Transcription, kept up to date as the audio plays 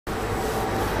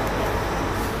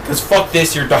Because fuck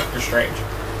this, you're Doctor Strange.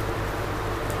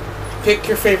 Pick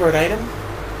your favorite item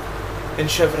and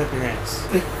shove it up your ass.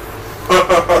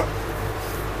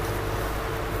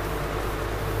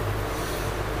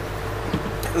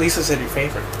 At least I said your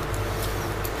favorite.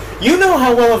 You know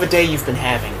how well of a day you've been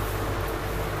having.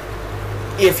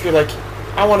 If you're like,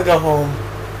 I want to go home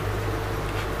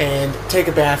and take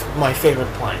a bath with my favorite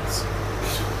appliance.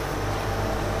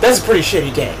 That's a pretty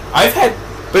shitty day. I've had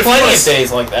plenty of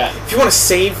days like that. If you want to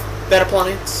save that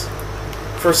appliance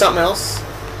for something else,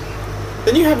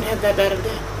 then you haven't had that bad of a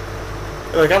day.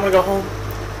 You're like, I'm going to go home.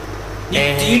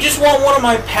 Do you just want one of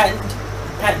my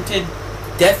patented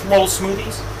death roll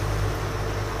smoothies?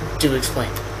 Do explain.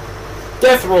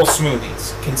 Death roll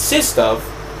smoothies consist of,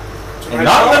 and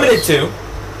not limited to,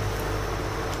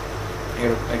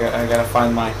 I gotta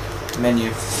find my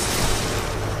menu.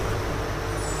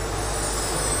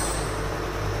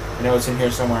 I know it's in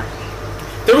here somewhere.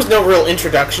 There was no real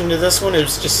introduction to this one, it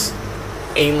was just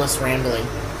aimless rambling.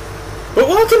 But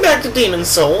welcome back to Demon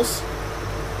Souls.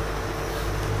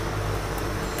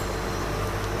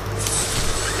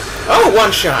 Oh,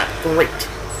 one shot. Great.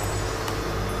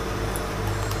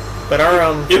 But our,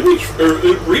 It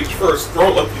reached for his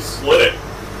throat like you slit it.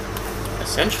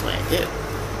 Essentially, I did.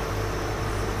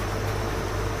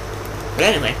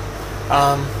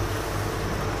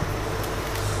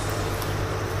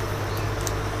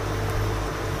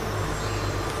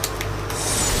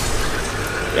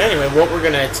 But anyway, what we're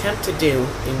going to attempt to do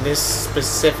in this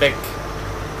specific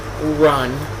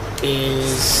run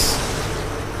is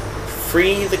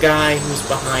free the guy who's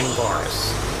behind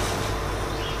bars.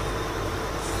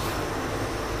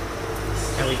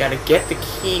 And we got to get the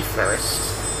key first.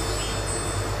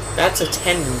 That's a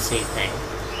tendency thing.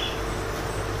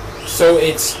 So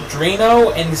it's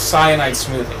Drano and cyanide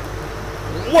smoothie.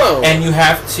 Whoa! And you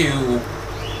have to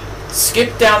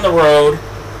skip down the road,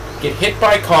 get hit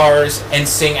by cars, and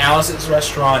sing Alice's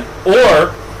Restaurant,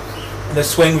 or the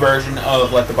swing version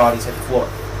of Let the Bodies Hit the Floor.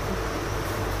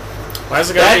 Why's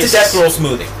it gotta That's a death roll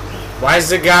smoothie.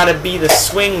 Why's it gotta be the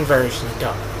swing version,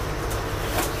 Doc?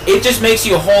 It just makes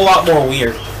you a whole lot more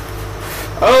weird.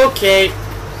 Okay.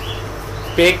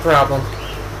 Big problem.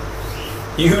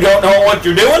 You don't know what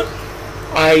you're doing?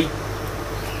 I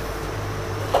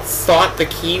thought the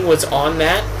key was on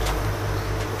that.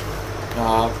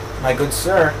 My good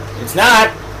sir, it's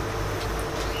not.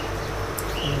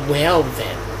 Well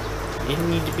then, you didn't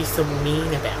need to be so mean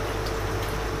about it.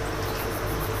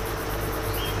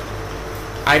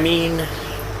 I mean,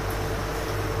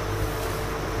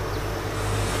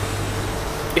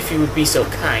 if you would be so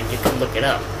kind, you could look it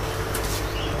up.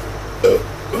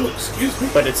 Oh, excuse me.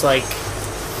 But it's like,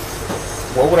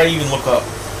 What would I even look up?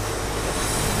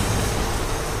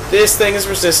 this thing is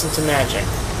resistant to magic.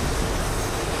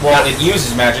 Well, it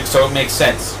uses magic, so it makes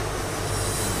sense.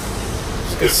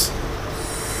 Because,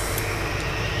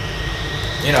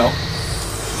 You know,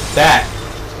 that.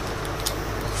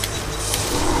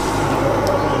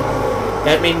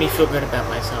 that made me feel good about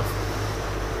myself.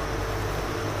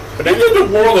 But You did the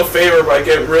world a favor by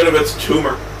getting rid of its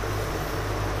tumor.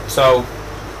 So,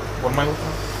 what am I looking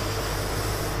at?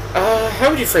 How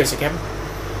would you phrase it, Kevin?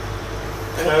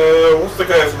 What's the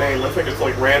guy's name? I think it's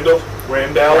like Randall?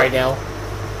 Rydell.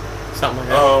 Something like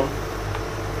that.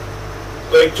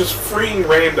 Like just freeing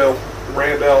Randall,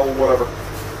 whatever.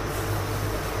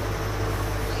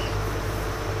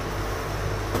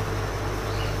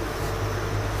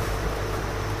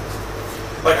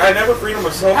 Like, I never freed him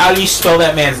myself. How do you spell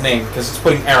that man's name? Because it's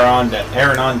putting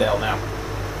Arondel now.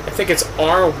 I think it's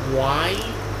Rydell.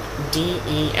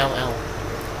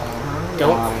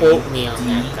 Don't quote me on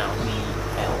that, though.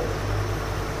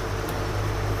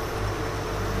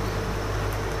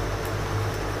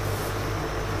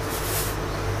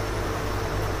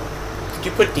 Did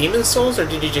you put Demon Souls, or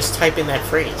did you just type in that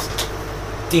phrase?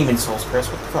 Demon Souls, Chris.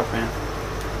 What the fuck, man?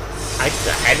 I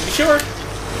had to be sure.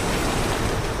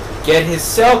 Get his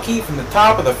cell key from the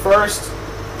top of the first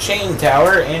chain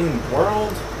tower in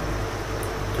World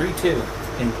 3-2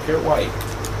 in pure white.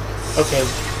 Okay,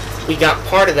 we got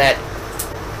part of that,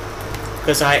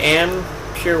 because I am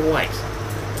pure white.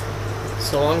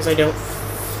 So long as I don't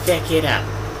feck it up.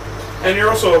 And you're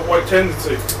also a white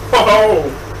tendency.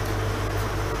 Oh!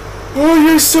 Oh,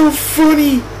 you're so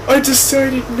funny! I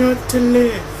decided not to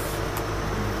laugh.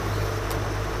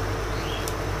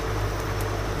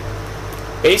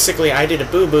 Basically, I did a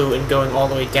boo-boo in going all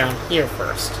the way down here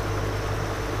first.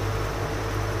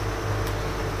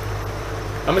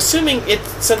 I'm assuming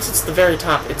since it's the very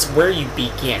top, it's where you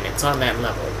begin. It's on that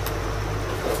level.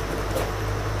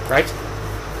 Right?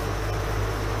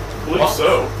 I believe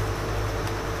so.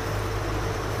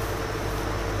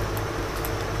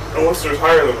 Unless there's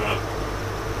higher than that.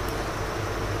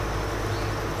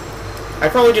 I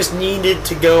probably just needed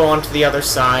to go onto the other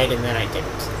side, and then I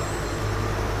didn't.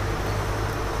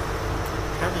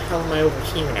 How the hell am I over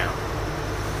here now?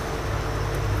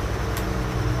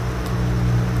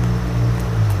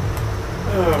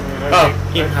 Oh man,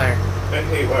 Oh, even higher. I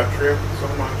hate Latria so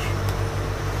much.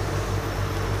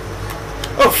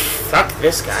 Oh, fuck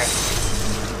this guy.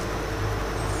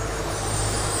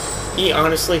 He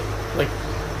honestly, like,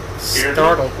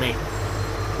 startled me.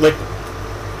 Like,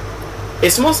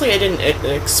 it's mostly I didn't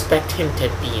expect him to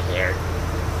be there.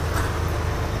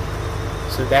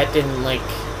 So that didn't, like,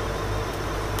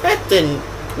 that didn't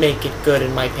make it good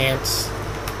in my pants.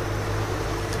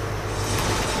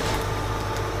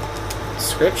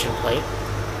 Description plate.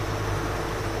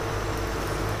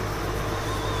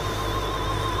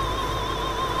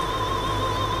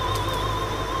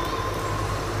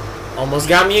 Almost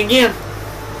got me again.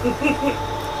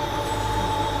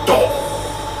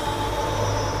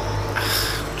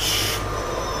 Ouch.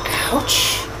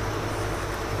 Ouch.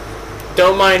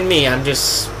 Don't mind me, I'm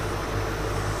just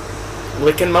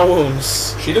licking my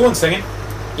wounds. She the one singing?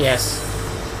 Yes.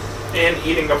 And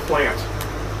eating a plant.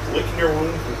 Licking your wound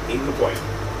and eating the plant.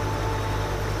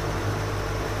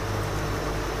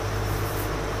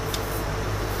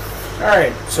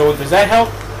 Alright, so does that help?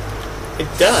 It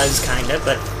does, kinda,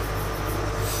 but...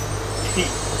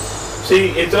 See,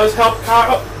 it does help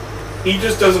Kyle. He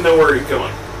just doesn't know where he's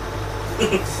going.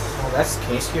 Well, that's the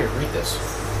case. Here, read this.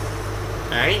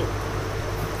 Alright.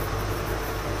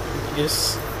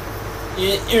 Just...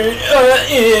 Yeah.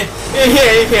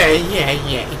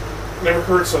 Never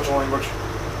heard such a language.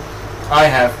 I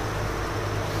have.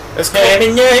 It's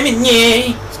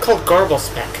called Garble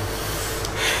Spec.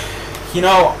 You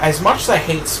know, as much as I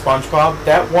hate SpongeBob,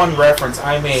 that one reference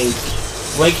I made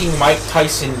linking Mike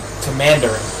Tyson to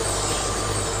Mandarin.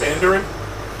 Mandarin?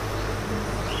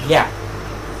 Yeah.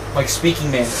 Like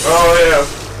speaking Mandarin.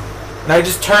 Oh, And I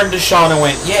just turned to Sean and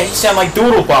went, yeah, you sound like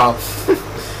Doodle Bob.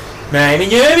 And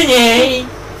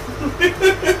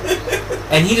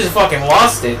he just fucking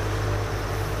lost it.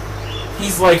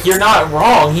 He's like, you're not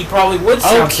wrong. He probably would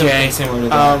sound something similar to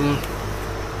that.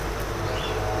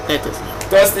 That doesn't help.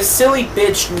 Does this silly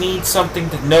bitch need something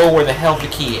to know where the hell the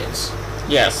key is?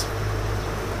 Yes.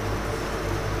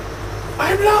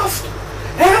 I'm lost!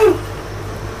 Help!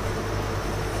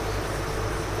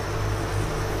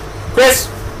 Chris!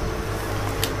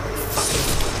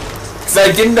 Because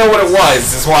I didn't know what it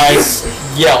was. That's why I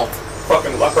yelled.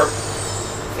 Fucking leper.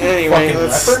 Anyway, Fucking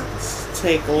leopard? let's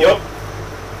take a look. Yup.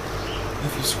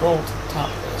 If you scroll to the top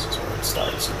of this, is where it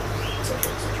starts.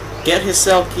 Etc. Get his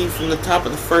cell key from the top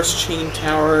of the first chain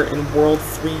tower in World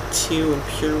 3-2 in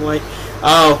pure white.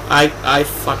 Oh, I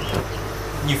fucked up.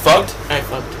 You fucked? I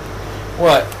fucked.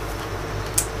 What?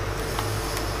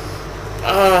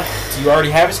 Uh, Do you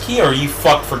already have his key, or are you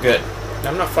fucked for good?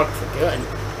 I'm not fucked for good.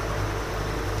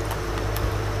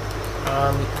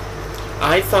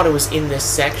 I thought it was in this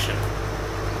section.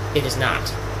 It is not.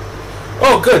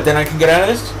 Oh, good. Then I can get out of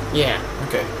this? Yeah.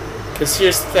 Okay. Because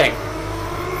here's the thing.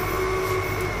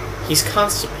 He's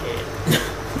constipated.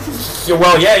 Yeah,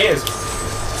 well, yeah, he is.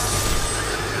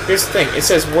 Here's the thing. It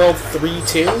says World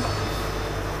 3-2.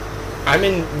 I'm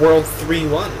in World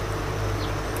 3-1.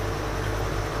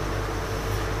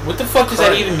 What the fuck does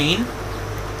that even mean?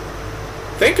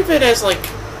 Think of it as like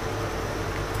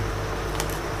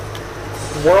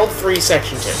World 3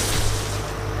 Section 2.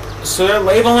 So they're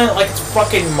labeling it like it's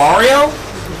fucking Mario?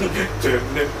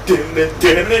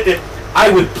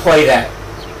 I would play that.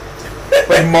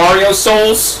 Like Mario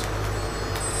Souls?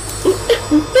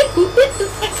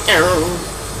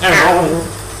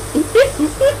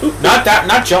 Not that,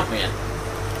 not Jumpman.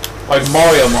 Like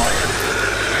Mario.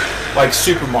 Like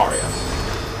Super Mario.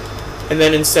 And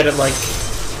then instead of like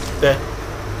the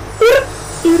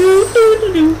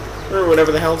or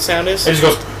whatever the hell the sound is, It just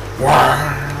goes.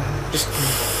 just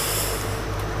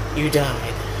you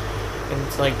died. And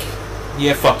it's like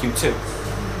Yeah, fuck you too.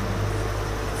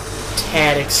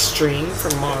 tad extreme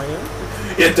for Mario.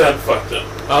 It done fucked up.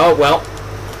 Oh well.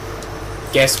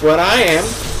 Guess what I am?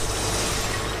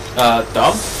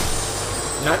 Dumb?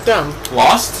 Not dumb.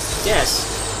 Lost? Yes.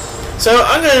 So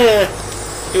I'm gonna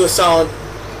do a solid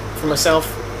for myself.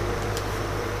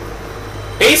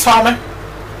 Ace Homie.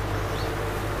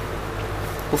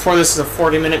 Before this is a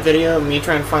 40-minute video of me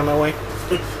trying to find my way.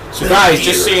 So guys,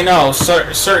 just so you know,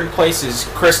 certain places,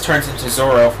 Chris turns into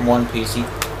Zoro from One Piece.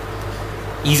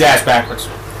 He's ass backwards.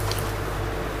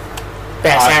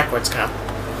 Bass backwards, cop.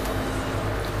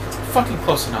 Fucking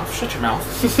close enough. Shut your mouth.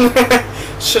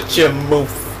 Shut your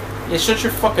mouth. Yeah, shut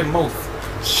your fucking mouth.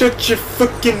 Shut your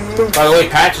fucking mouth. By the way,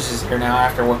 Patches is here now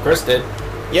after what Chris did.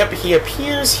 Yep, he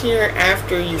appears here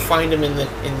after you find him in the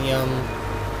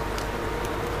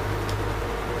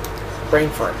brain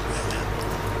fart.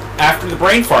 After the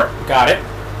brain fart. Got it.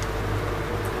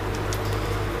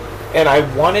 And I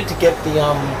wanted to get the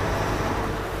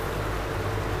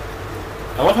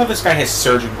I love how this guy has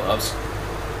surgeon gloves.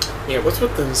 yeah, what's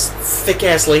with those thick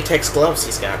ass latex gloves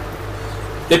he's got?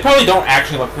 They probably don't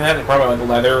actually look like that. They're probably like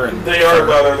leather and They are fur.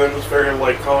 leather, they're just very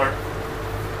light color.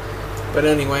 But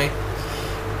anyway,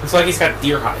 It's like he's got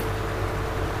deer hide.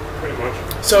 Pretty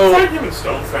much. so Find him in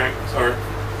Stonefang, sorry.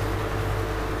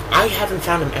 I haven't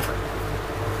found him ever.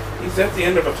 He's at the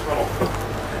end of a tunnel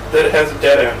that has a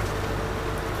dead end.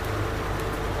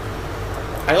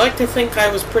 I like to think I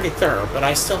was pretty thorough, but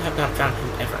I still have not found him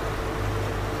ever.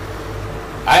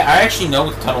 I actually know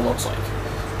what the tunnel looks like.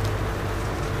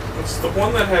 It's the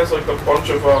one that has like a bunch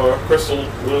of crystal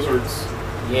lizards.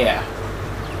 Yeah.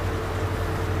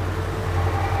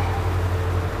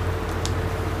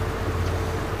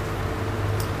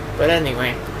 But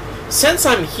anyway, since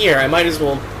I'm here, I might as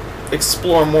well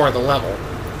explore more of the level.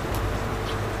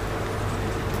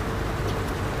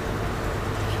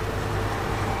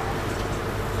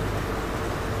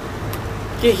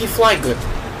 Yeah, he fly good.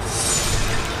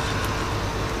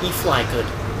 He fly good.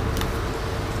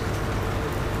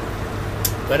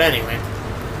 But anyway,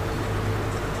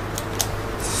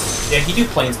 Yeah, he do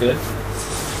planes good.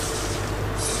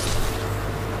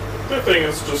 The thing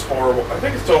is just horrible. I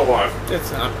think it's still alive. it's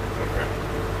not. Okay.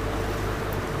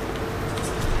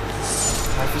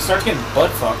 If you start getting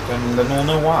butt fucked, then we'll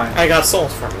know why. I got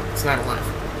souls from it. It's not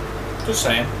alive. Just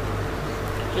saying.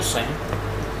 Just saying.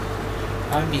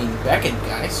 I'm being beckoned,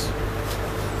 guys.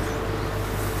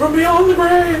 From beyond the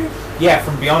grave! Yeah,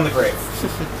 from beyond the grave.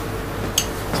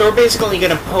 So we're basically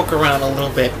gonna poke around a little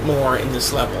bit more in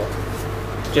this level,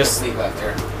 just leave that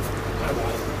there.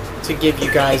 to give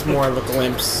you guys more of a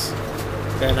glimpse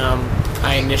than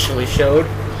I initially showed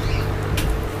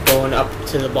going up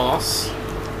to the boss,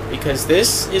 because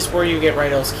this is where you get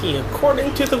Rydell's key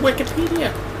according to the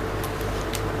Wikipedia.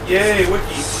 Yay,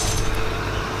 wiki.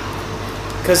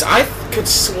 Because I could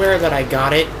swear that I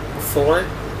got it before,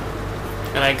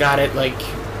 and I got it like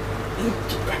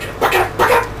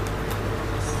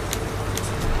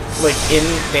in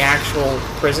the actual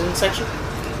prison section,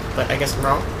 but I guess I'm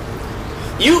wrong.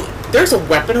 There's a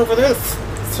weapon over there, the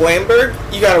Flamberg.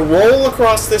 You gotta roll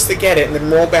across this to get it, and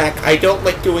then roll back. I don't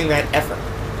like doing that ever.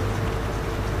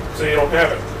 So you don't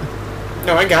have it.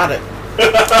 No, I got it.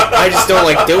 I just don't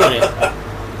like doing it.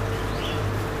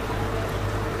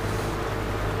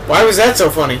 Why was that so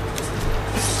funny?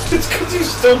 It's because you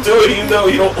still do it even though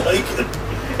you don't like it.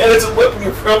 And it's a weapon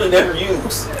you probably never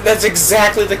use. That's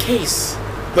exactly the case.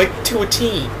 Like, to a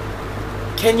T.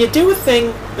 Can you do a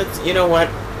thing that's, you know what?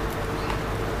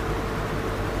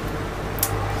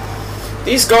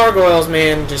 These gargoyles,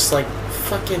 man, just, like,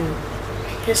 fucking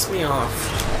piss me off.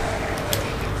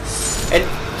 And,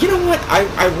 you know what?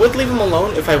 I would leave him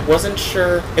alone if I wasn't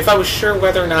sure, if I was sure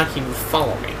whether or not he would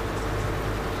follow me.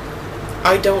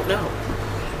 I don't know.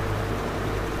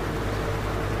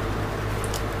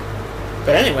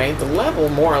 But anyway, the level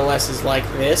more or less is like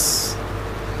this.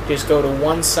 Just go to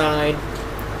one side,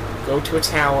 go to a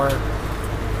tower.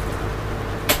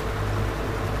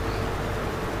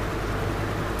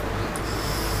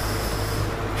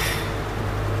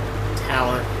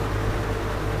 Tower.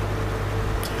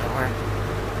 Tower.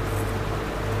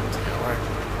 Tower.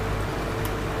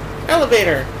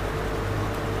 Elevator!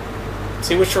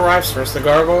 See which arrives first, the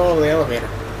gargoyle or the elevator.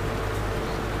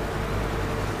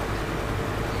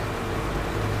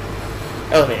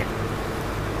 Elevator.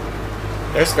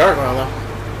 There's the gargoyle,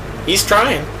 though. He's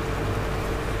trying.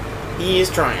 He is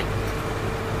trying.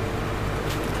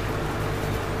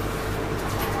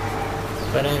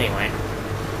 But anyway.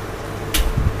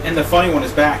 And the funny one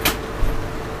is back.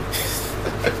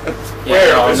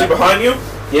 Where? Is he behind you?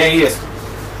 Yeah, he is.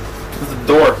 There's the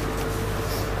door.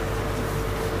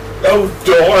 Oh,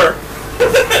 door!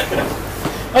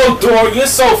 Oh, door, you're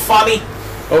so funny.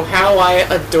 Oh, how I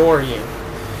adore you.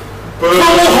 Boom! Go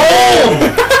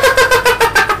home!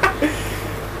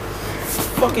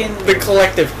 Fucking. The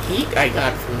collective heat I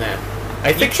got from that.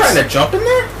 I think You trying to jump in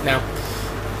there? No.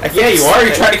 Yeah, you are.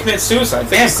 You're trying to commit suicide.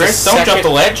 Damn, It's the Chris, don't jump the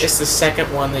ledge. It's the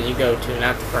second one that you go to,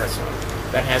 not the first one.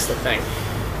 That has the thing.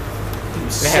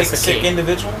 You has the sick key.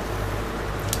 individual.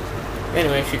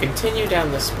 Anyway, if you continue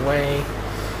down this way...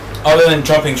 Other than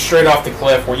jumping straight off the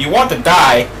cliff where you want to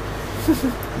die.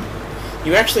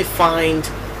 You actually find,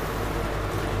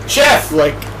 Chef!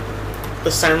 like, the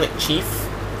silent chief.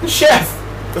 Chef!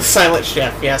 The silent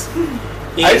chef, yes.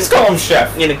 I just call him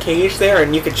Chef. in a cage there,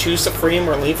 and you could choose to free him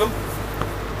or leave him.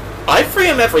 I free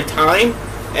him every time,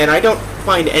 and I don't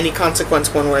find any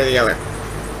consequence one way or the other.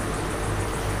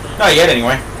 Not yet,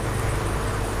 anyway.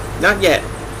 Not yet.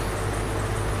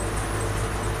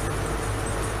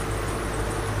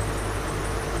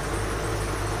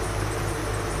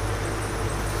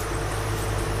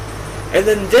 And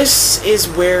then this is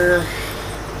where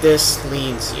this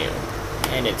leads you.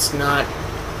 And it's not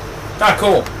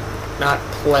cool. not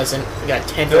pleasant. We got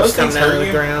tendrils coming out of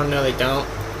the ground. No, they don't.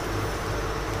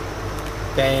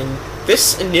 Then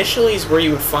this initially is where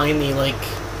you would find the like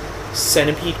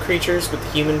centipede creatures with the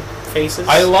human faces.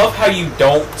 I love how you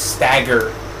don't stagger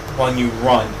when you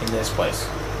run in this place.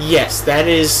 Yes, that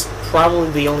is probably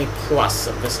the only plus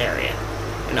of this area.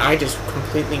 And I just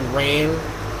completely ran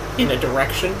in a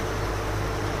direction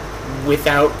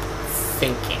without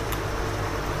thinking.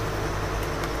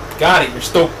 Got it, you're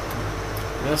stupid.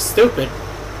 I'm not stupid.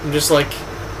 I'm just like...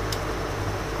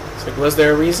 It's like, was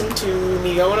there a reason to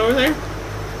me going over there?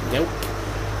 Nope.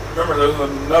 Remember, there's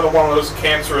another one of those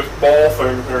cancerous ball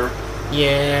things there.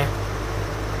 Yeah.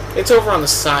 It's over on the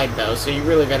side, though, so you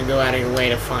really gotta go out of your way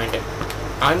to find it.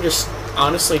 I'm just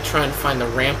honestly trying to find the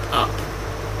ramp up.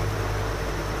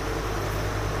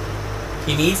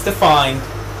 He needs to find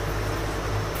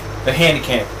the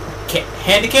handicap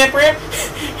ramp?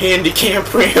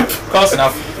 Handicap ramp. Close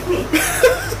enough.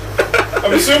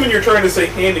 I'm assuming you're trying to say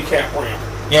handicap ramp.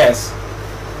 Yes.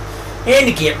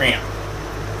 Handicap ramp.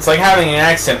 It's like having an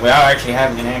accent without actually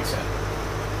having an accent.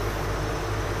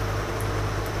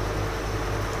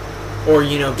 Or,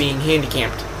 you know, being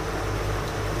handicapped.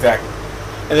 Exactly.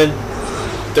 And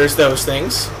then there's those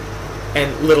things.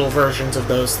 And little versions of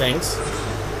those things.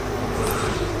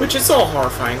 Which is all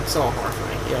horrifying. It's all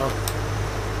horrifying, you know.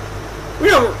 We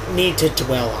don't need to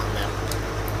dwell on them.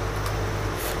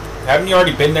 Haven't you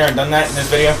already been there and done that in this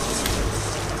video?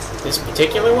 This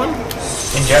particular one?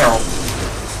 In general.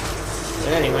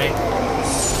 But anyway.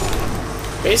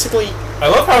 Basically... I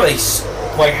love how they,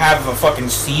 like, have a fucking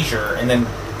seizure and then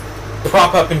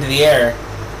prop up into the air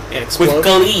and explode. With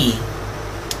glee.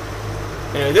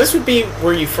 Anyway, this would be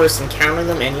where you first encounter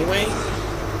them anyway.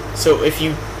 So if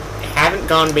you haven't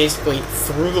gone basically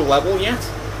through the level yet,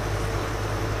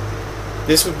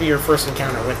 this would be your first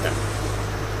encounter with them.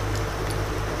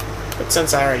 But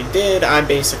since I already did, I'm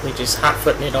basically just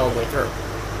hot-footing it all the way through.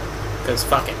 Because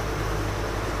fuck it.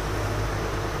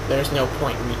 There's no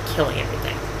point in me killing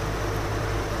everything.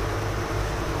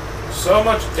 So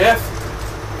much death.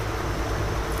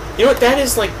 You know what, that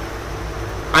is like...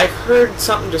 I heard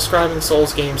something describing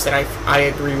Souls games that I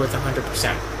agree with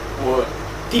 100%. What?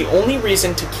 The only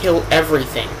reason to kill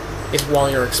everything is while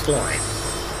you're exploring.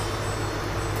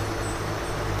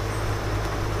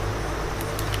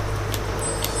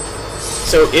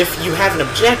 So if you have an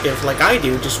objective, like I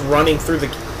do, just running through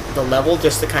the level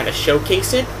just to kind of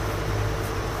showcase it,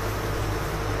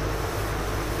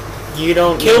 you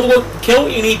don't kill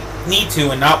what you need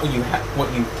to, and not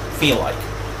what you feel like,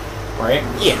 right?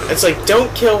 Yeah, it's like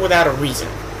don't kill without a reason.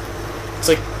 It's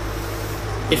like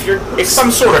if you're it's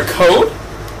some sort of code.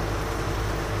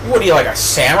 What are you, like a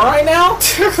samurai now?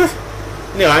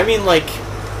 No, I mean like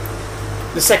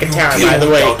the second tower. By the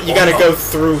way, you gotta go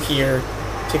through here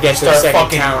to get to the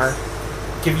second tower.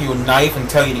 Give you a knife and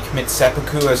tell you to commit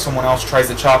seppuku as someone else tries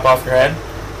to chop off your head?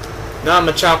 No, I'm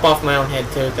gonna chop off my own head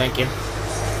too, thank you.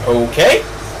 Okay.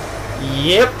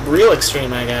 Yep, real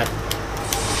extreme I got.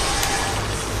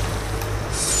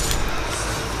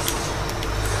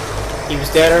 He was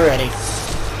dead already.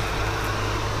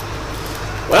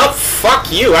 Well,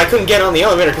 fuck you. I couldn't get on the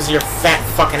elevator because of your fat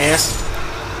fucking ass.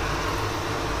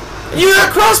 You got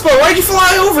a crossbow! Why'd you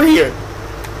fly over here?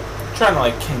 Trying to,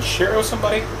 like, Kenshiro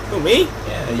somebody? Who, me?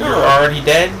 Yeah, you're already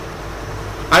dead.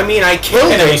 I mean, I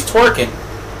killed him. And he's twerking.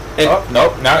 And oh,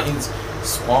 nope, now he's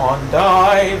swan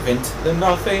dive into the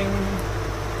nothing.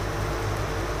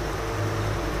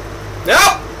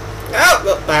 Nope!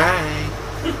 Nope! Bye.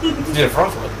 You did a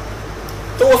front flip.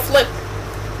 Do a flip.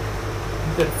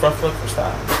 You did a front flip for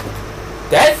style.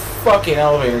 That fucking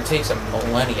elevator takes a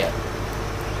millennia.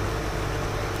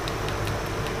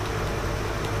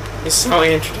 This is how I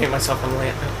entertain myself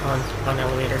on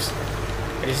elevators.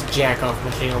 I just jack off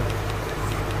my shield.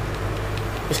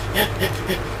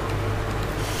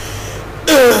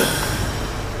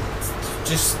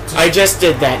 Just I just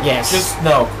did that, yes. Just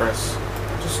no, Chris.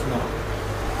 Just no.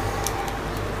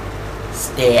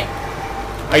 Stay.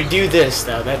 I do this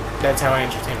though. That's how I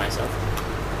entertain myself.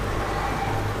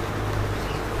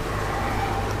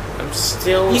 I'm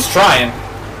still. He's trying.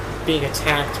 Being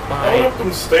attacked I by went up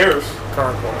them stairs.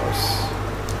 gargoyles.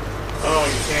 Oh,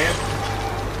 you can't?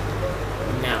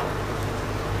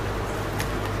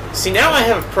 See, now I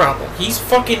have a problem. He's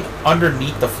fucking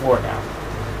underneath the floor now.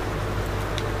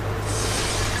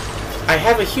 I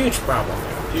have a huge problem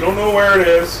now. You don't know where it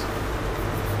is.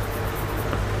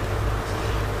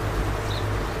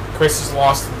 Chris is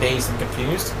lost and dazed and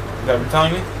confused. Is that what you're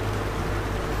telling me?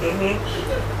 Mm-hmm.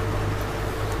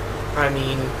 I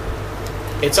mean,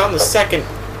 it's on the second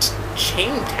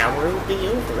chain tower. It would be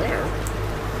over there.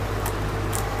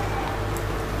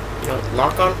 You know,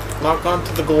 lock on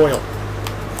to the goyle.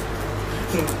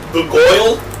 The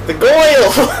goyle? The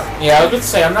goyle! Yeah, I was going to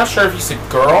say, I'm not sure if you said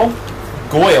girl,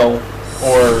 goyle,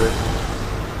 or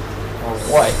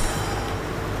what.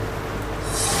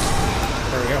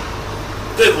 There we go.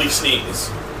 Deadly sneeze.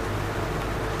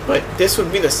 But this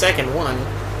would be the second one.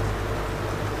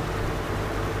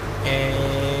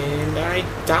 And I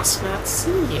does not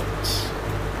see it.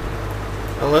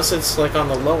 Unless it's like on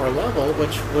the lower level,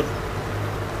 which would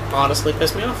honestly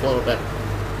piss me off a little bit.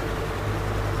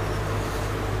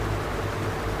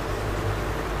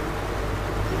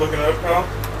 You looking it up, pal?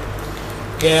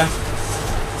 Yeah.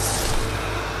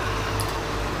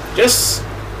 Just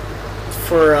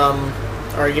for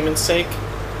argument's sake,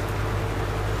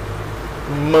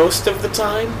 most of the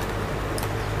time,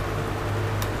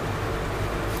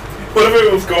 What if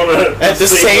it was going at the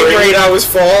same rate I was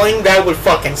falling, that would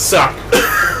fucking suck.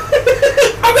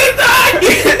 I'm gonna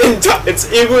die!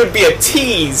 It would be a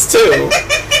tease, too.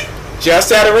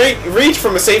 Just out of reach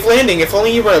from a safe landing, if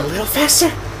only you were a little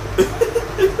faster.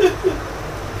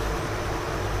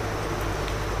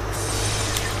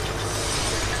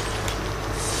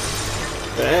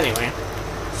 But anyway.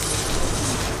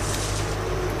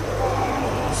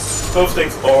 Those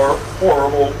things are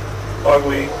horrible,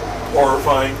 ugly,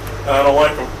 horrifying, and I don't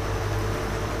like them.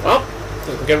 Well,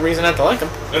 there's a good reason not to like them.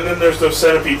 And then there's those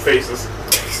centipede faces.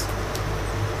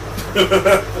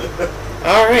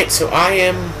 Alright, so I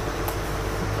am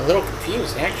a little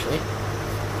confused, actually.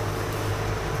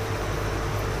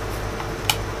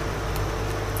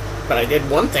 But I did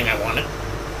one thing I wanted.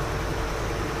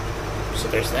 So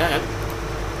there's that.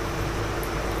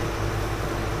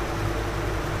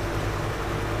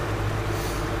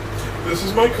 This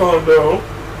is my condo.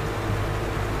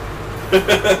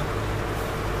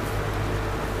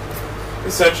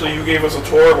 Essentially, you gave us a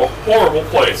tour of a horrible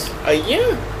place.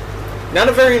 Yeah. Not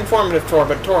a very informative tour,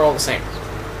 but a tour all the same.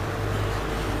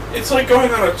 It's like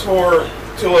going on a tour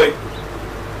to, like,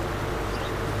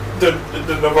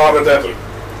 the Nevada desert.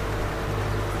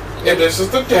 And this is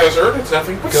the desert, it's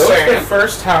nothing but Go to the sand.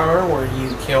 first tower where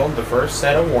you killed the first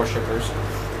set of worshippers.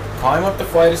 Climb up the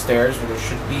flight of stairs where there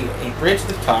should be a bridge at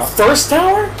the top. First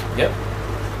tower? Yep.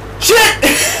 Shit!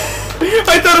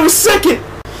 I thought it was second!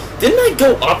 Didn't I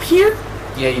go up here?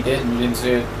 Yeah, you did, and you didn't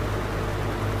see it.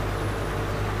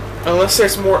 Unless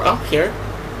there's more up here.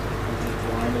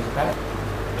 Blind as a bat.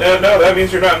 No, that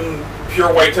means you're not in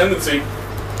pure white tendency.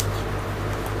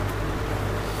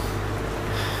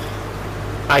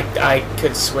 I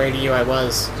could swear to you I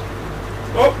was.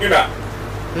 Oh, you're not.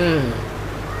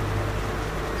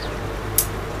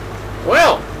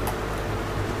 Well,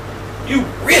 You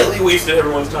really wasted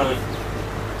everyone's time.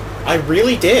 I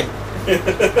really did.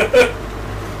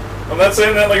 I'm not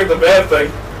saying that like it's a bad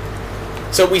thing.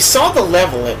 So we saw the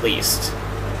level at least.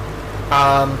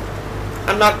 I'm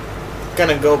not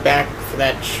gonna go back for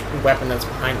that weapon that's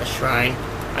behind the shrine.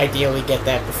 Ideally get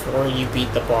that before you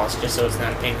beat the boss, just so it's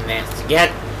not a pain in the ass to get.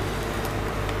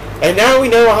 And now we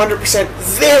know 100%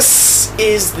 this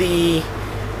is the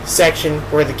section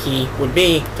where the key would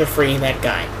be to free that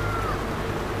guy.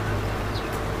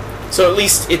 So at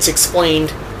least it's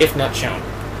explained, if not shown.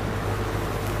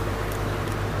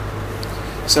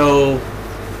 So,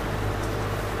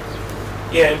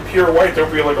 Yeah, in pure white there'll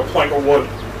be like a plank of wood.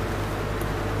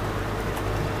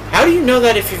 how do you know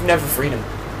that if you've never freed him?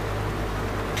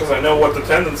 Because I know what the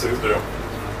tendencies do.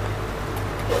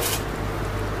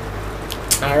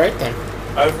 Alright then.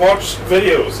 I've watched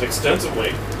videos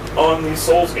extensively on these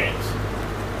Souls games.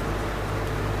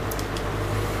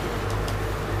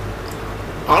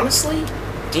 Honestly,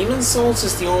 Demon's Souls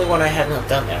is the only one I have not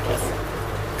done that with.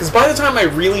 Because by the time I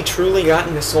really truly got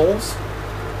into Souls,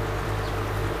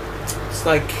 it's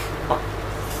like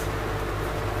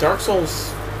Dark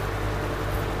Souls,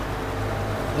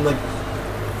 like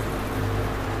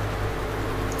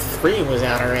 3 was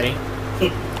out already.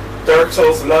 Dark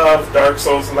Souls love, Dark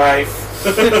Souls life.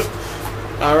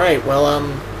 Alright, well,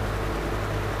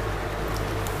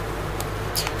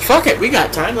 fuck it, we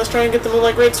got time. Let's try and get the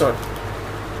Moonlight Greatsword.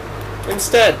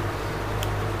 Instead.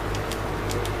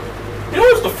 You know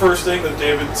what's the first thing that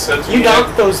David said to me? You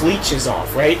knocked those leeches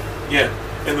off, right? Yeah,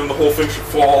 and then the whole thing should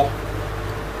fall.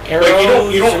 Arrows.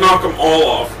 Like you don't knock them all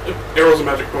off. Arrows and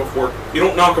magic both work. You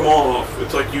don't knock them all off.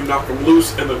 It's like you knock them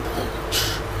loose and then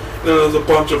there's a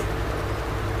bunch of.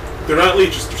 They're not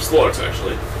leeches. They're slugs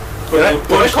actually. But there's a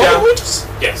bunch down. Leeches?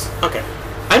 Yes. Okay.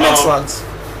 I meant slugs.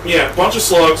 Yeah, a bunch of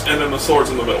slugs and then the swords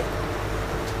in the middle.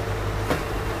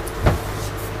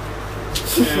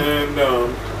 And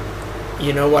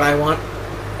you know what I want?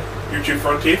 your 2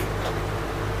 front teeth.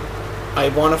 I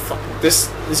want to. This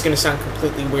is going to sound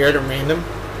completely weird and random,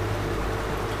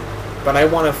 but I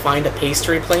want to find a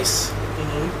pastry place,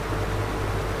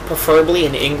 preferably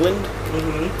in England,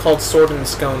 called Sword and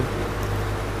Scone.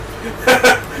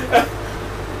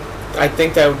 I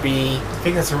think that would be. I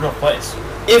think that's a real place.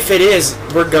 If it is,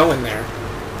 we're going there.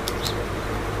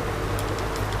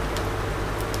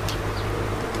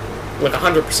 Like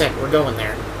 100%, we're going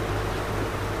there.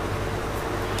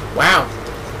 Wow.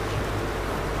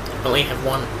 I only have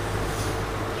one.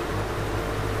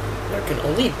 There can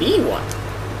only be one.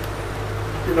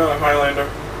 You're not a Highlander.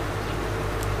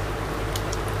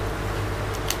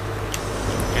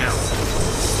 Ow.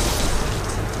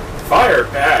 Fire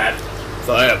bad.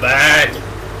 Fire bad.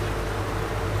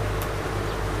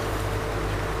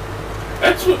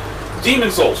 That's what.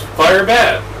 Demon Souls, fire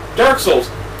bad. Dark Souls,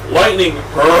 lightning.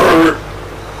 Brrr.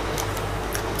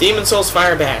 Demon Souls,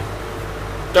 fire bad.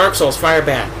 Dark Souls, fire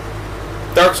bad.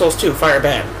 Dark Souls 2, fire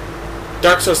bad.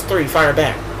 Dark Souls 3, fire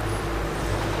bad.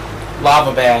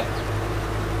 Lava bad.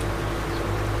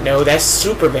 No, that's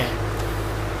super bad.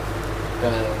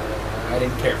 I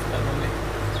didn't care for that movie.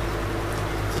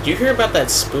 Did you hear about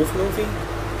that spoof movie?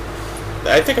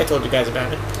 I think I told you guys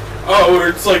about it. Oh, where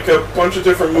it's like a bunch of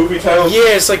different movie titles.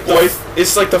 Yeah, it's like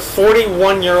the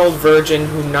 41-year-old virgin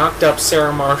who knocked up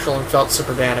Sarah Marshall and felt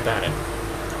super bad about it.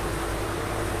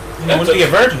 He wouldn't be a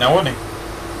virgin now, wouldn't he?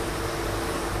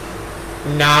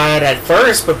 Not at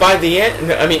first, but by the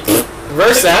end. I mean,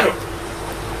 reverse that.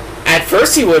 At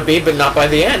first he would be, but not by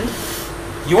the end.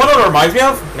 You want to know what it reminds me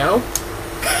of? No?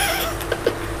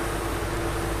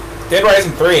 Dead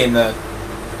Rising 3 in the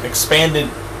expanded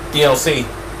DLC.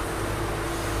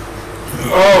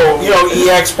 Oh, You know,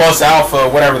 EX plus Alpha,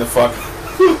 whatever the fuck.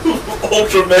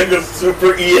 Ultra Mega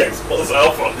Super EX plus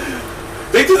Alpha.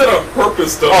 They did that on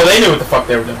purpose, though. Oh, they knew what the fuck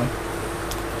they were doing.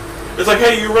 It's like,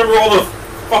 hey, you remember all the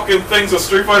fucking things of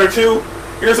Street Fighter 2?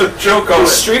 Here's a joke on it.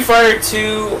 Street Fighter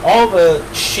 2, all the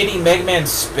shitty Mega Man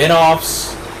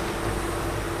spin-offs.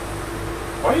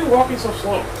 Why are you walking so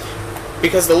slow?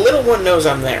 Because the little one knows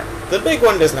I'm there. The big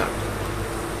one does not.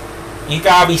 You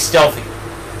gotta be stealthy.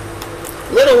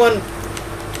 Little one...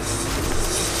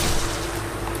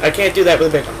 I can't do that with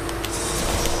a big one.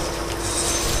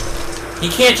 You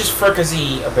can't just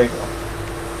fricassee a big one.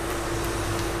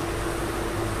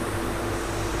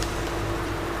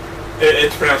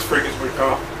 It's pronounced freak as we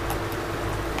call.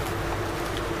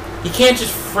 You can't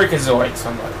just fricazoid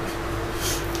somebody.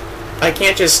 I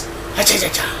can't just...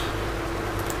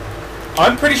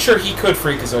 I'm pretty sure he could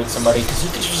freakazoid somebody, because he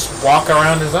could just walk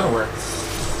around in his underwear.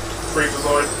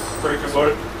 Freakazoid.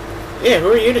 Freakazoid. Yeah, who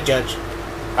are you to judge?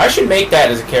 I should make that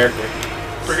as a character.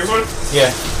 Freakazoid?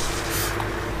 Yeah.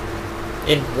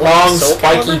 In Long, Soul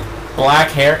spiky, Calibur? black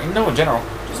hair. No, in general.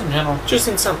 Just in general. Just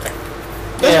in something.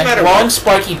 Doesn't Yeah, matter long, what.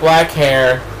 spiky, black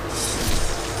hair,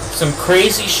 some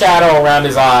crazy shadow around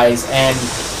his eyes, and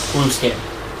blue skin.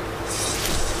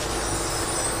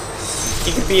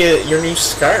 He could be your new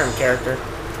Skyrim character.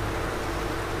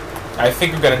 I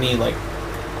think we're gonna need, like,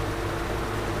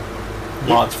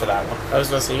 mods for that one. I was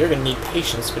gonna say, you're gonna need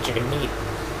patience, but you're gonna need...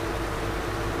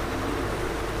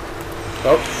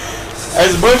 Oh.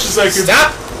 As much as I could...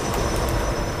 Stop!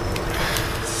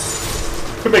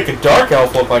 Could make a dark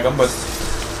elf look like him, but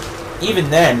even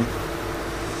then,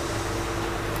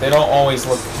 they don't always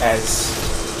look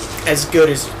as... As good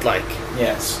as you'd like.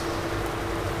 Yes.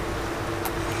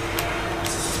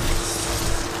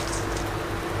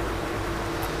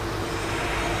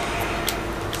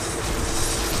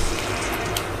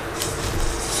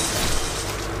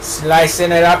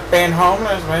 Slicing it up and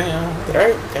homeless, man. Did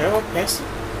I walk past it?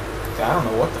 I don't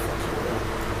know what the fuck you were doing.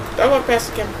 Did I walk past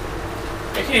it again?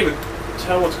 I can't even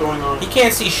tell what's going on. He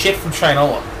can't see shit from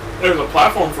Shinola. There's a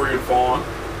platform for you to fall on.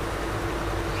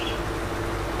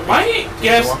 My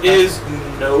guess is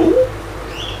no.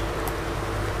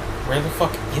 Where the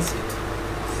fuck is it?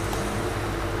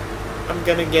 I'm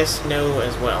gonna guess no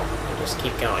as well. I'll just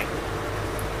keep going.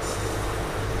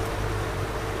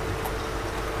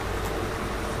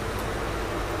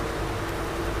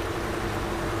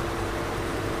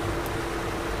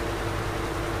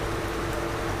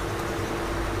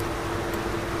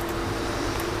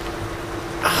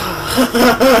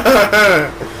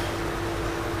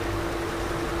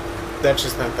 that's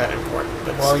just not that important.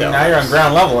 But Well, still. now you're on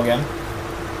ground level again.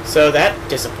 So that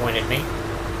disappointed me.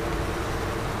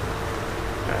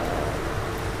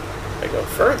 If I go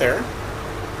further...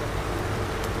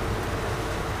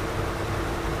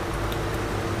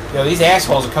 Yo, these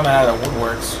assholes are coming out of the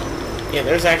woodworks. Yeah,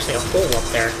 there's actually a hole up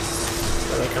there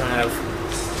where they come out of.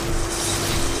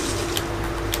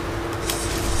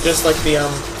 Just like the,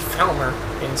 Falmer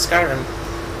in Skyrim.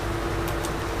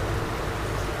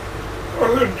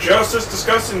 Or they're just as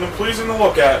disgusting and pleasing to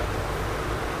look at.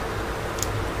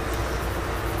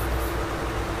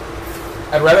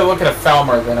 I'd rather look at a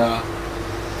Falmer than,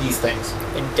 these things.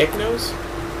 In Dick Nose?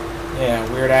 Yeah,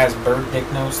 weird-ass bird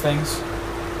dick nose things.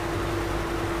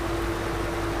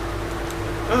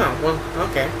 Oh, well,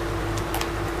 okay.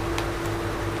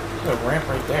 There's a ramp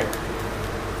right there.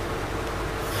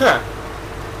 Huh.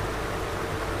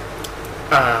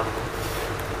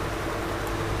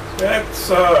 That's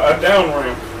a down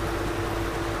ramp.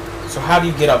 So how do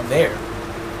you get up there?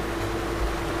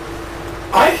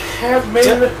 I have made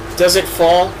it Does it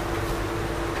fall?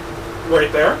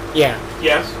 right there. Yeah.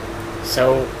 Yes.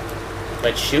 So,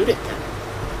 let's shoot it then.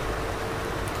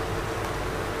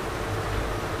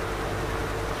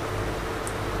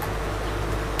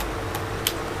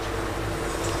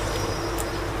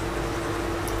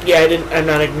 Yeah, I'm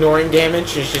not ignoring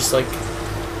damage, it's just like...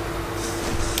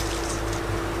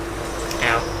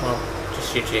 Ow, well,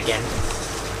 just shoot you again.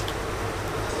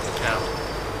 Ow.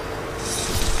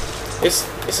 This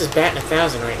is batting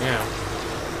 1,000 right now.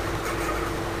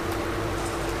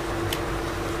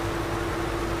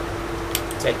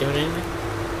 Is that doing anything?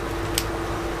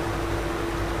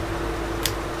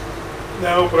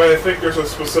 No, but I think there's a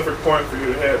specific point for you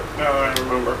to hit. Now that I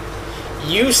remember.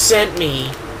 You sent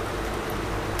me...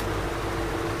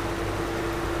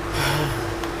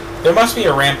 There must be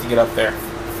a ramp to get up there.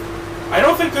 I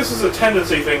don't think this is a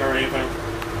tendency thing or anything.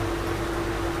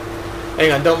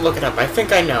 Hang on, don't look it up. I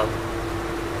think I know.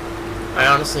 I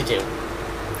honestly do.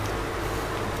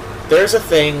 There's a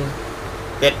thing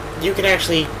that you can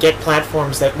actually get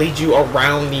platforms that lead you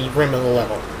around the rim of the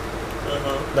level.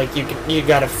 Like, you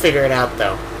gotta figure it out,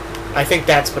 though. I think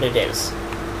that's what it is.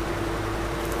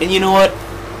 And you know what?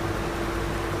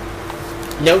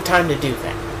 No time to do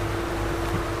that.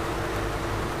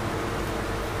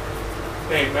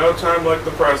 Ain't no time like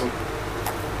the present.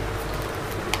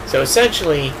 So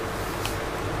essentially,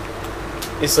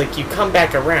 it's like you come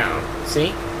back around, see?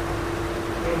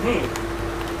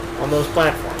 Mm-hmm. On those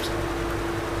platforms.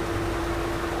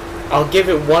 I'll give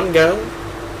it one go,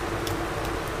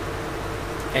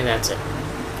 and that's it.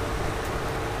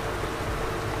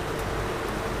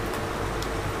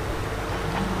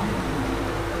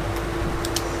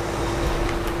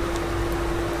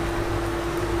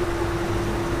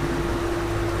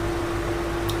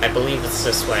 I believe it's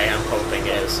this way, I'm hoping it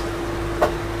is.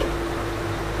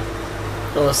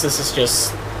 Unless this is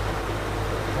just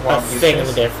a thing in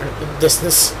the different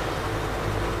distance.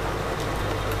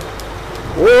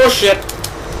 Oh shit!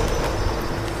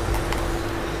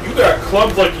 You got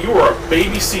clubbed like you were a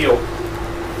baby seal.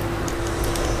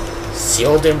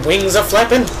 Sealed in wings a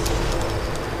flapping?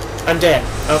 I'm dead.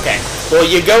 Okay. Well,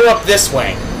 you go up this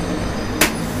way.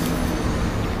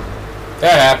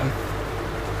 That happened.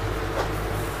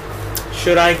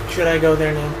 Should I go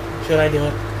there now? Should I do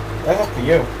it? That's up to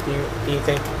you. Do you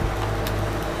think?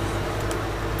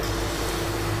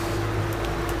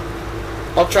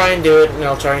 I'll try and do it, and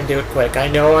I'll try and do it quick. I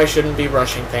know I shouldn't be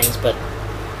rushing things, but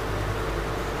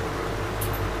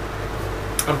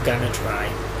I'm gonna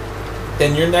try.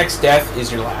 Then your next death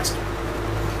is your last.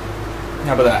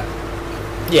 How about that?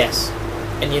 Yes.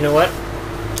 And you know what?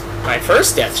 My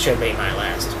first death should be my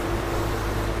last.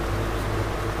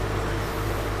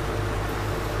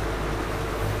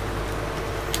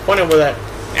 Point at where that...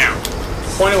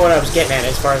 Ow. Point at what I was getting at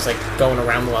as far as, like, going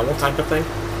around the level type of thing.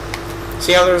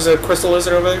 See how there's a crystal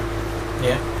lizard over there?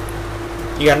 Yeah.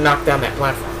 You gotta knock down that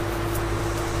platform.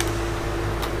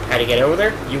 How to get over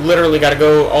there? You literally gotta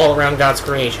go all around God's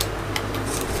creation.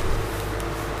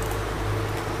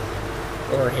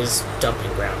 Or his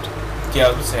dumping ground. Yeah, I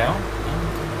was gonna say, I don't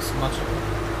think so much of it.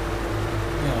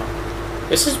 Yeah.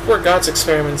 This is where God's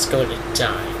experiments go to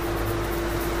die.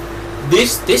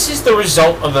 This is the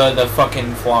result of the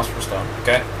fucking Philosopher's Stone,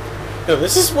 okay? No,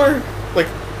 this is where, like,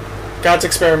 God's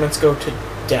experiments go to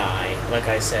die, like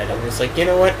I said. I was like, you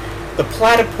know what? The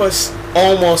platypus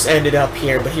almost ended up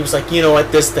here, but he was like, you know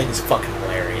what? This thing's fucking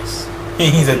hilarious.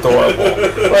 He's adorable.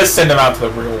 Let's send him out to the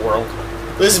real world.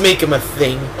 Let's make him a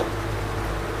thing.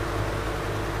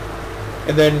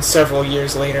 And then several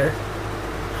years later,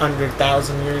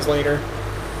 100,000 years later,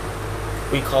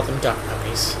 we call them duck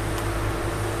puppies.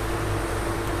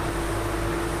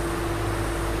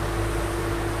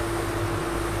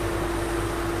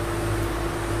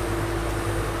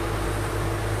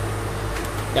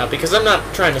 Now, because I'm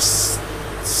not trying to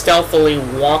stealthily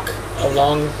walk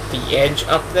along the edge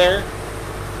up there,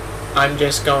 I'm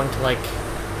just going to, like,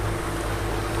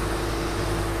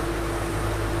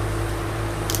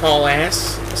 haul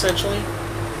ass, essentially.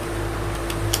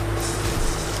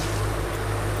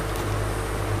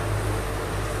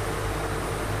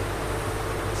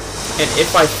 And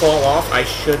if I fall off, I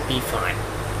should be fine.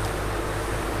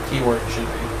 Keyword should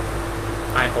be.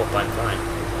 I hope I'm fine.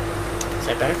 Is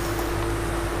that better?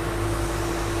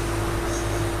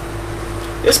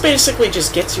 This basically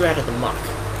just gets you out of the muck.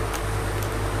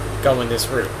 Going this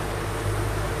route.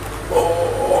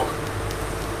 Oh.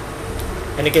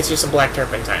 And it gets you some black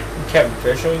turpentine. Kevin,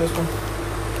 can I show you this one?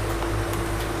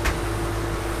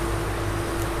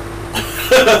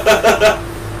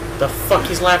 The fuck,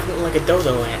 he's laughing like a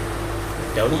dodo at?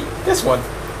 Dodo? This one.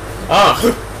 Oh.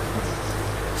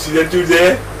 See that dude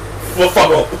there? Fuck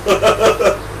up.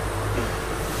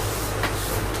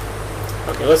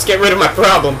 Okay, let's get rid of my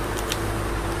problem.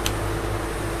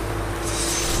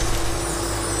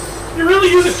 You're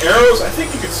really using arrows? I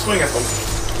think you could swing at them.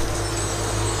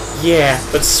 Yeah,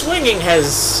 but swinging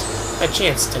has a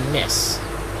chance to miss.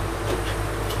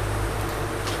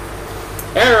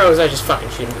 Arrows, I just fucking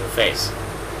shoot him in the face.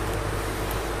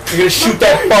 You're gonna shoot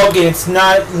that bug in its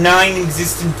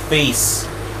non-existent face.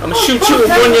 I'm gonna shoot you with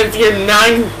one of your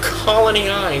 9 colony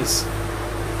eyes.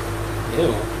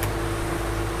 Ew.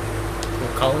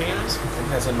 What, colony eyes? It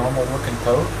has a normal looking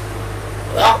code.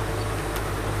 Oh!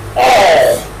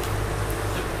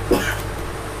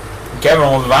 Kevin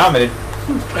almost vomited.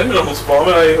 I didn't almost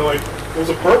vomit. I like it was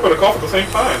a burp and a cough at the same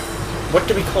time. What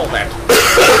do we call that?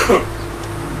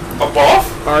 A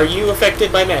boff? Are you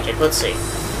affected by magic? Let's see.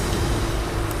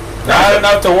 Not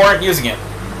enough to warrant using it.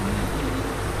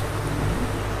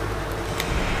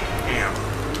 Damn.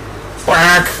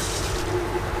 Quack.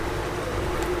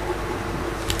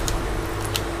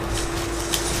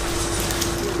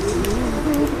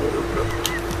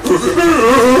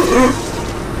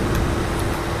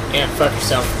 Yeah, fuck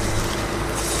yourself.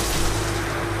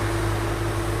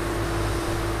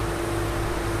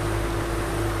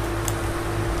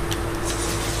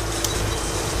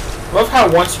 Love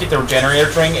how once you get the regenerator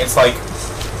ring, it's like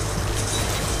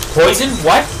poison.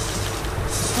 What?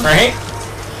 Right?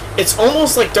 It's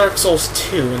almost like Dark Souls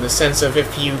 2 in the sense of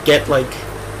if you get like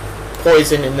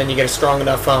poison and then you get a strong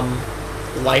enough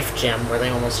life gem where they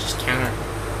almost just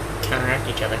counteract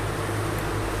each other.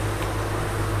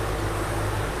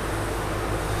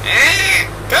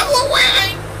 Go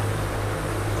away!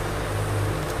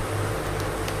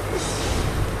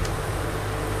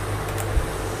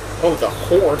 Oh, the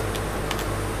horde.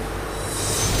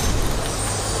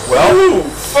 Well, Ooh,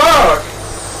 fuck!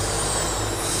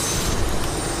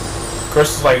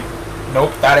 Chris is like,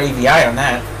 nope, not AVI on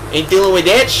that. Ain't dealing with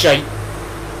that shite.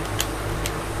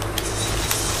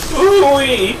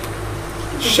 Ooh-wee!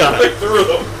 Shut up. Right through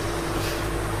them.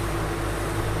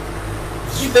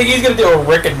 Did you think he's gonna do a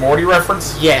Rick and Morty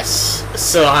reference? Yes.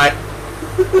 So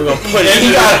we're gonna put it He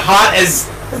in. got hot as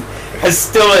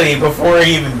hostility before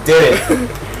he even did it.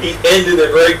 He ended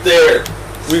it right there.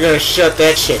 We're gonna shut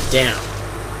that shit down.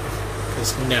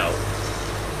 Cause no.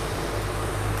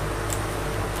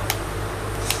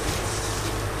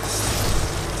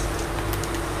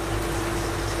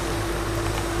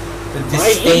 The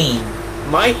disdain.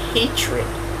 My hatred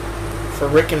for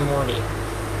Rick and Morty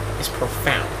is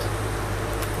profound.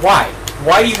 Why?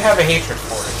 Why do you have a hatred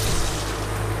for it?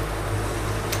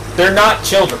 They're not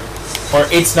children. Or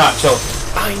it's not children.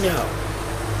 I know.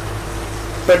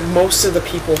 But most of the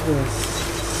people who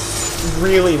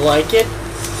really like it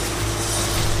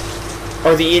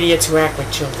are the idiots who act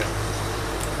like children.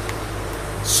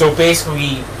 So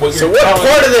basically, what So you're what telling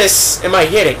part of this am I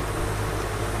hitting?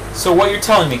 So what you're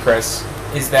telling me, Chris,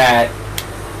 is that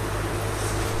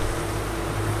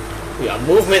We got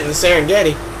movement in the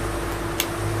Serengeti.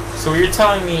 so you're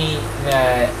telling me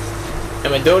that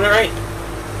Am I doing it right?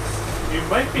 You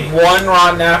might be. one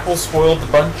rotten apple spoiled the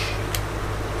bunch?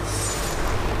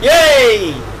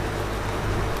 Yay!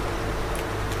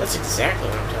 That's exactly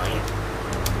what I'm telling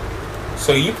you.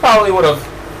 So you probably would have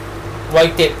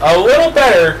liked it a little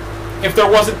better if there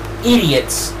wasn't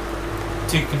idiots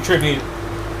to contribute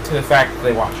to the fact that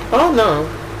they watch it. Oh no.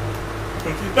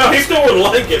 No, he still wouldn't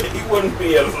like it. He wouldn't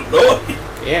be as annoyed.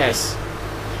 Yes.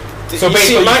 So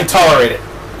basically, you can tolerate it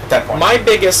at that point. My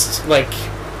biggest, like,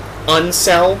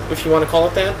 unsell, if you want to call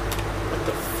it that. What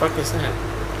the fuck is that?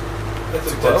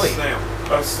 That's a Really? dead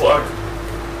snail. A slug.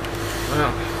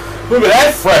 Wow. Look at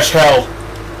that fresh hell.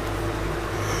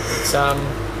 It's,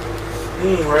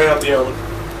 Right out the alley.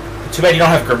 Too bad you don't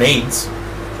have grenades.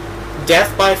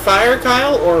 Death by fire,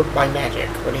 Kyle, or by magic?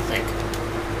 What do you think?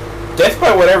 Death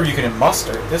by whatever you can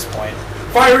muster at this point.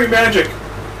 Fiery magic!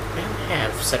 I don't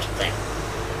have such a thing.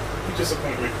 You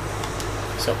disappoint me.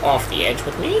 So off the edge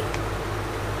with me?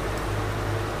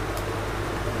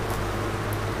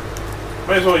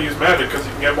 Might as well use magic because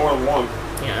you can get more than one.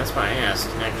 Yeah, that's why I asked,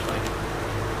 actually.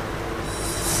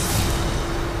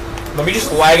 Let me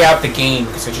just lag out the game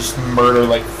because I just murder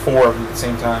like 4 of them at the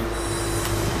same time.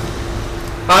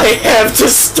 I have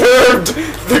disturbed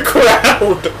the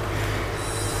crowd!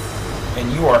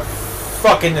 And you are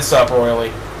fucking this up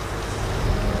royally.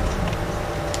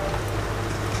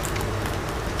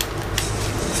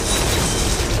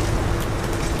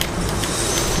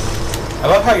 I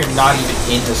love how you're not even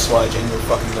into sludge and you're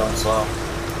fucking going slow.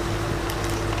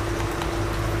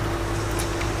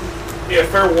 Yeah,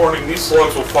 fair warning, these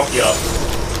slugs will fuck you up.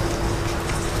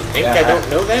 You think I don't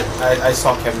know that? I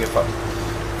saw Kevin get fucked.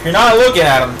 If you're not looking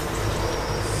at him...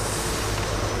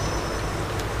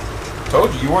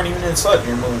 Told you weren't even in sludge,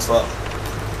 you're moving slow.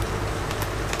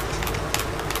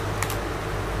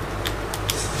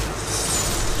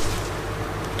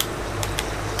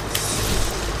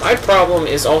 My problem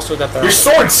is also that they're... Your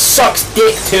sword sucks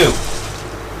dick, too!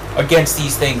 Against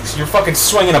these things. You're fucking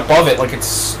swinging above it like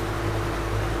it's...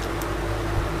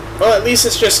 Well, at least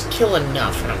it's just kill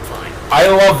enough and I'm fine. I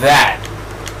love that.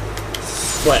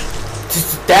 What?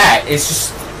 Just that. It's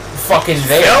just fucking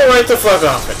there. Hell right the fuck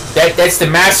off it. That's the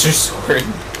Master Sword.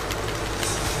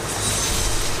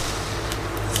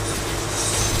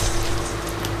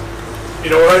 You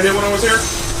know what I did when I was here?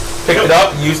 Picked it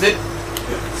up, used it.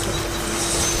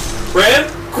 Ran,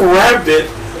 grabbed it,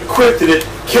 equipped it,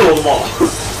 killed them all.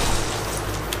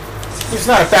 It's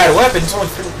not a bad weapon. It's only,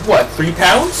 what, 3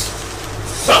 pounds?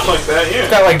 Something like that, yeah. It's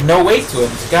got like no weight to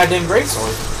it. It's a goddamn great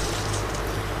sword.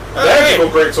 Tactical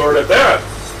great sword at that.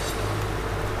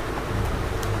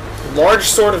 Large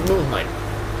Sword of Moonlight.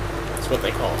 That's what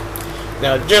they call it.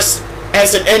 Now, just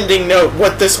as an ending note,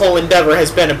 what this whole endeavor has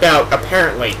been about,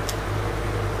 apparently.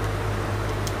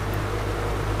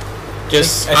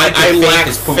 Just, I lack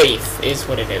faith, is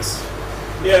what it is.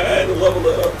 Yeah, I had to level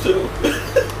that up too.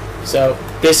 So,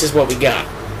 this is what we got.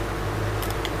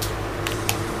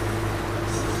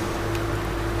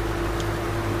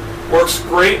 Works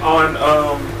great on,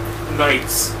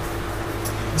 nights.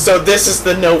 So this is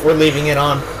the note we're leaving it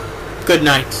on. Good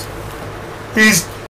night. He's